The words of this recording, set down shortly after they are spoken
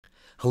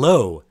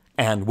Hello,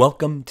 and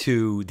welcome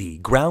to the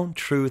ground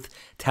truth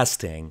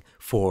testing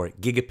for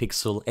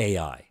Gigapixel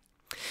AI.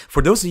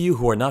 For those of you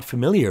who are not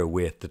familiar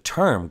with the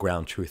term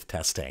ground truth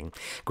testing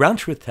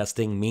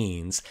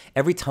means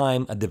every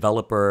time a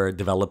developer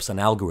develops an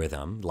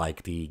algorithm,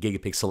 like the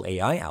Gigapixel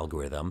AI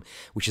algorithm,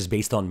 which is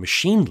based on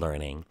machine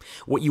learning,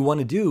 what you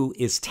want to do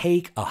is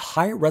take a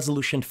high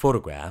resolution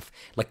photograph,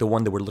 like the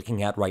one that we're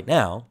looking at right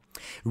now,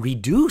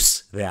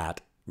 reduce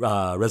that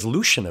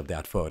resolution of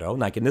that photo.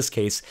 Like in this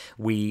case,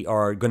 we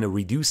are going to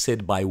reduce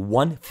it by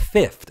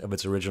 1/5 of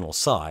its original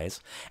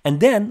size, and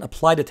then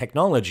apply the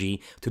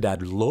technology to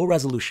that low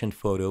resolution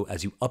photo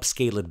as you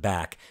upscale it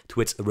back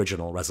to its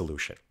original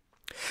resolution.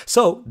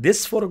 So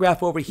this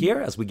photograph over here,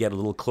 as we get a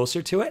little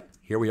closer to it,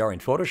 here we are in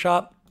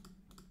Photoshop.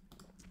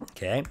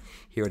 Okay,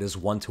 here it is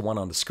 1:1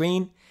 on the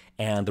screen.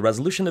 And the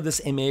resolution of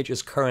this image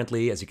is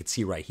currently, as you can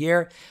see right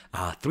here,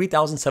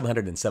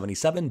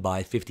 3777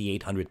 by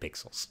 5800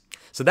 pixels.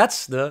 So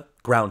that's the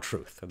ground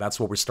truth. That's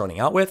what we're starting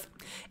out with.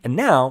 And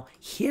now,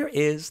 here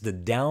is the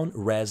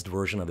down-resed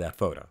version of that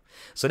photo.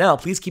 So now,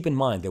 please keep in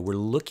mind that we're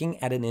looking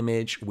at an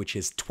image which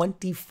is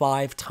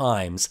 25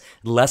 times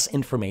less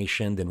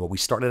information than what we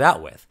started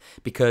out with,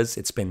 because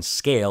it's been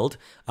scaled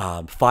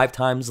 5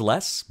 times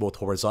less, both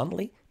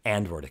horizontally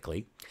and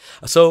vertically.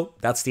 So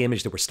that's the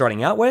image that we're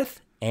starting out with,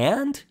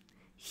 and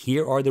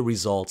here are the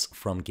results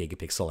from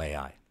Gigapixel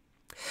AI.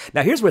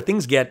 Now here's where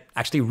things get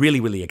actually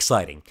really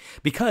exciting,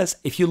 because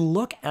if you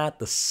look at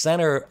the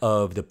center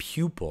of the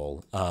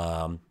pupil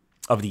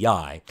of the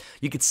eye,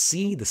 you could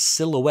see the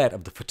silhouette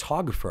of the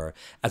photographer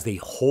as they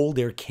hold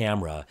their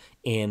camera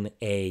in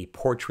a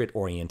portrait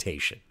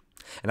orientation.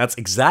 And that's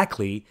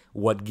exactly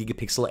what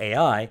Gigapixel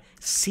AI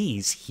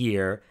sees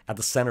here at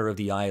the center of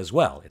the eye as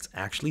well. It's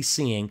actually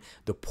seeing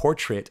the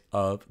portrait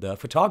of the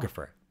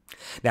photographer.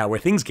 Now, where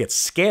things get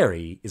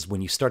scary is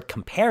when you start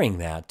comparing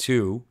that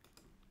to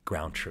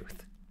ground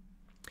truth.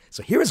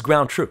 So here is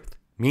ground truth,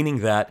 meaning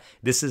that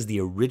this is the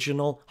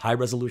original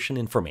high-resolution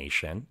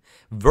information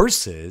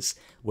versus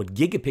what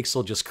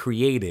Gigapixel just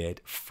created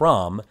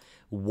from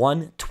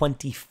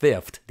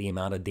 1/25th the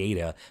amount of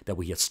data that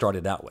we had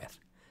started out with.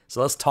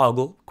 So let's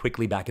toggle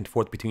quickly back and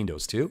forth between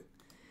those two.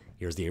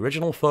 Here's the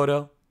original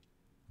photo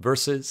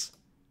versus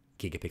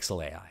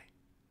Gigapixel AI.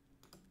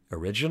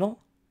 Original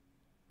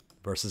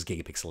versus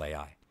Gigapixel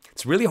AI.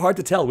 It's really hard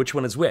to tell which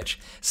one is which,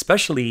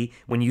 especially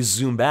when you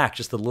zoom back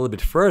just a little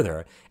bit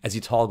further as you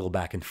toggle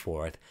back and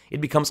forth.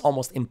 It becomes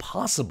almost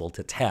impossible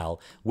to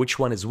tell which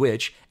one is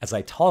which as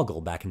I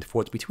toggle back and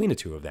forth between the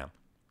two of them.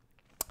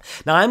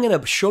 Now I'm going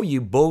to show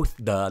you both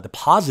the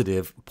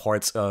positive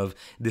parts of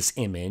this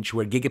image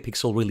where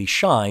Gigapixel really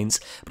shines,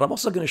 but I'm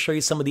also going to show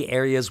you some of the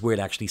areas where it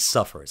actually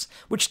suffers,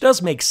 which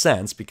does make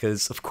sense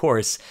because, of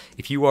course,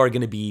 if you are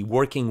going to be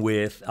working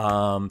with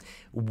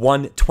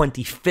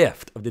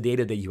 1/25th of the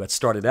data that you had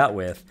started out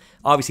with,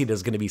 obviously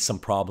there's going to be some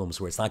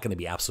problems where it's not going to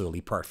be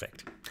absolutely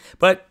perfect.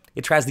 But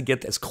it tries to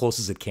get as close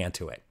as it can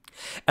to it.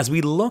 As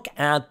we look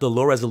at the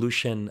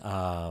low-resolution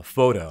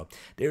photo,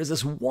 there's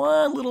this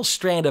one little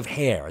strand of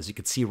hair, as you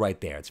can see right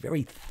there. It's a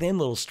very thin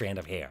little strand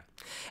of hair.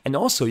 And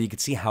also, you can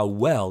see how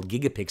well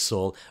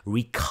Gigapixel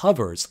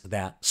recovers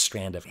that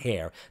strand of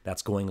hair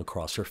that's going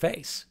across her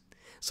face.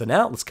 So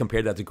now, let's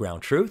compare that to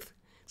ground truth.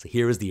 So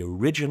here is the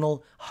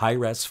original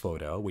high-res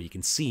photo, where you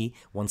can see,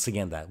 once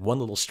again, that one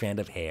little strand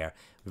of hair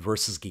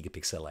versus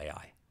Gigapixel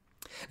AI.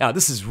 Now,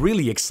 this is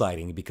really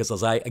exciting because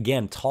as I,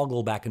 again,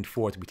 toggle back and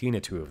forth between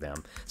the two of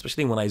them,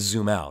 especially when I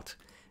zoom out,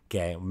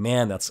 okay,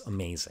 man, that's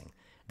amazing.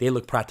 They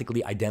look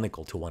practically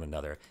identical to one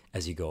another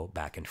as you go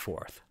back and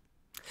forth.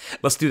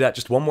 Let's do that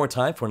just one more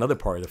time for another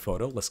part of the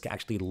photo. Let's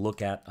actually look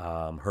at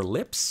her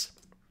lips.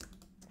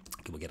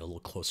 Okay, we'll get a little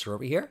closer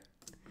over here.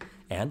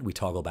 And we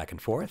toggle back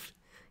and forth.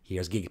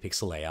 Here's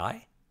Gigapixel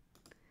AI.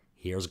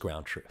 Here's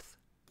ground truth.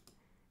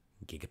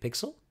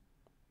 Gigapixel,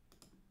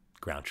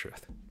 ground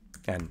truth.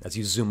 And as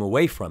you zoom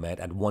away from it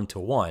at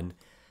 1:1,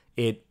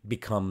 it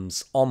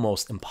becomes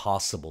almost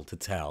impossible to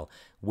tell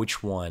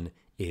which one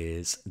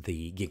is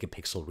the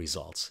Gigapixel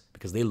results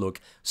because they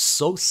look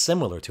so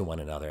similar to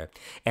one another.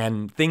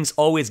 And things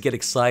always get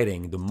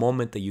exciting the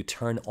moment that you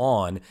turn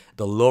on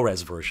the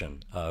low-res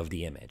version of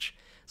the image.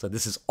 So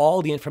this is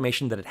all the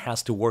information that it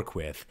has to work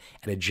with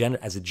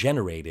as it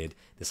generated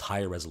this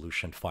higher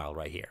resolution file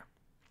right here.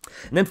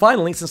 And then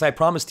finally, since I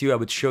promised you I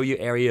would show you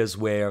areas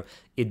where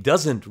it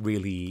doesn't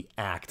really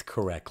act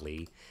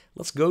correctly,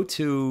 let's go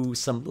to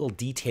some little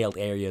detailed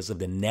areas of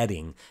the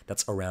netting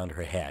that's around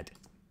her head.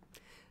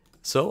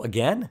 So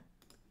again,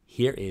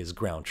 here is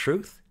ground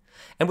truth.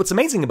 And what's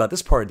amazing about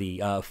this part of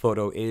the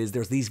photo is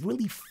there's these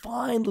really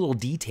fine little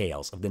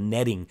details of the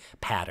netting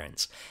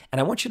patterns.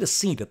 And I want you to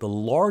see that the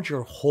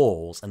larger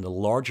holes and the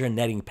larger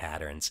netting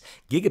patterns,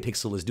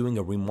 Gigapixel is doing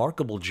a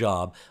remarkable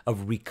job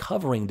of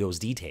recovering those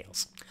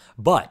details.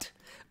 But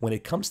when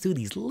it comes to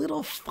these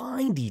little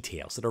fine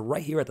details that are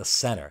right here at the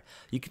center,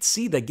 you can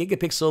see that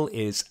Gigapixel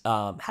is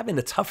having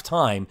a tough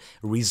time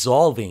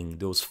resolving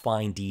those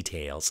fine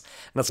details.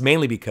 And that's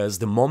mainly because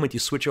the moment you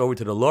switch over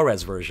to the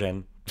low-res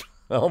version,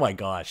 oh my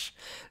gosh,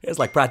 there's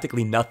like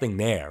practically nothing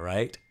there,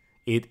 right?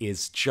 It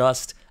is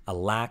just a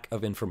lack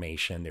of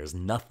information. There's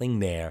nothing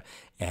there,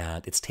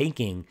 and it's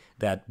taking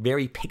that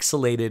very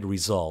pixelated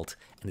result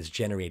and is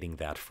generating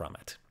that from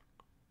it.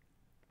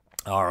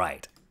 All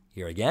right,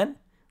 here again,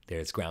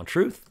 there's ground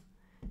truth,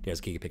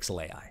 there's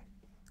Gigapixel AI.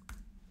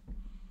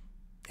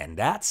 And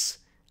that's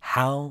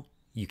how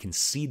you can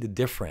see the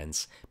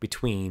difference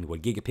between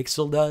what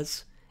Gigapixel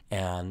does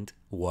and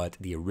what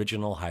the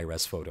original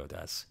high-res photo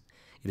does.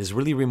 It is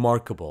really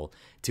remarkable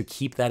to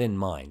keep that in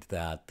mind,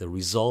 that the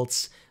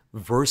results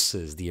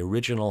versus the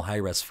original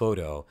high-res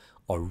photo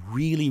are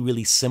really,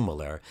 really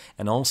similar.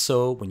 And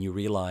also when you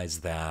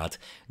realize that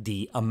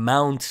the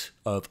amount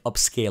of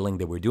upscaling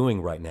that we're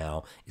doing right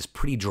now is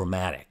pretty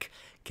dramatic,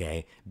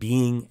 okay?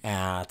 Being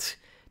at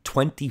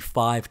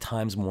 25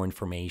 times more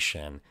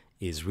information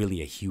is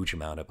really a huge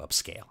amount of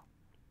upscale.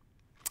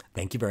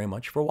 Thank you very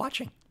much for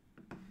watching.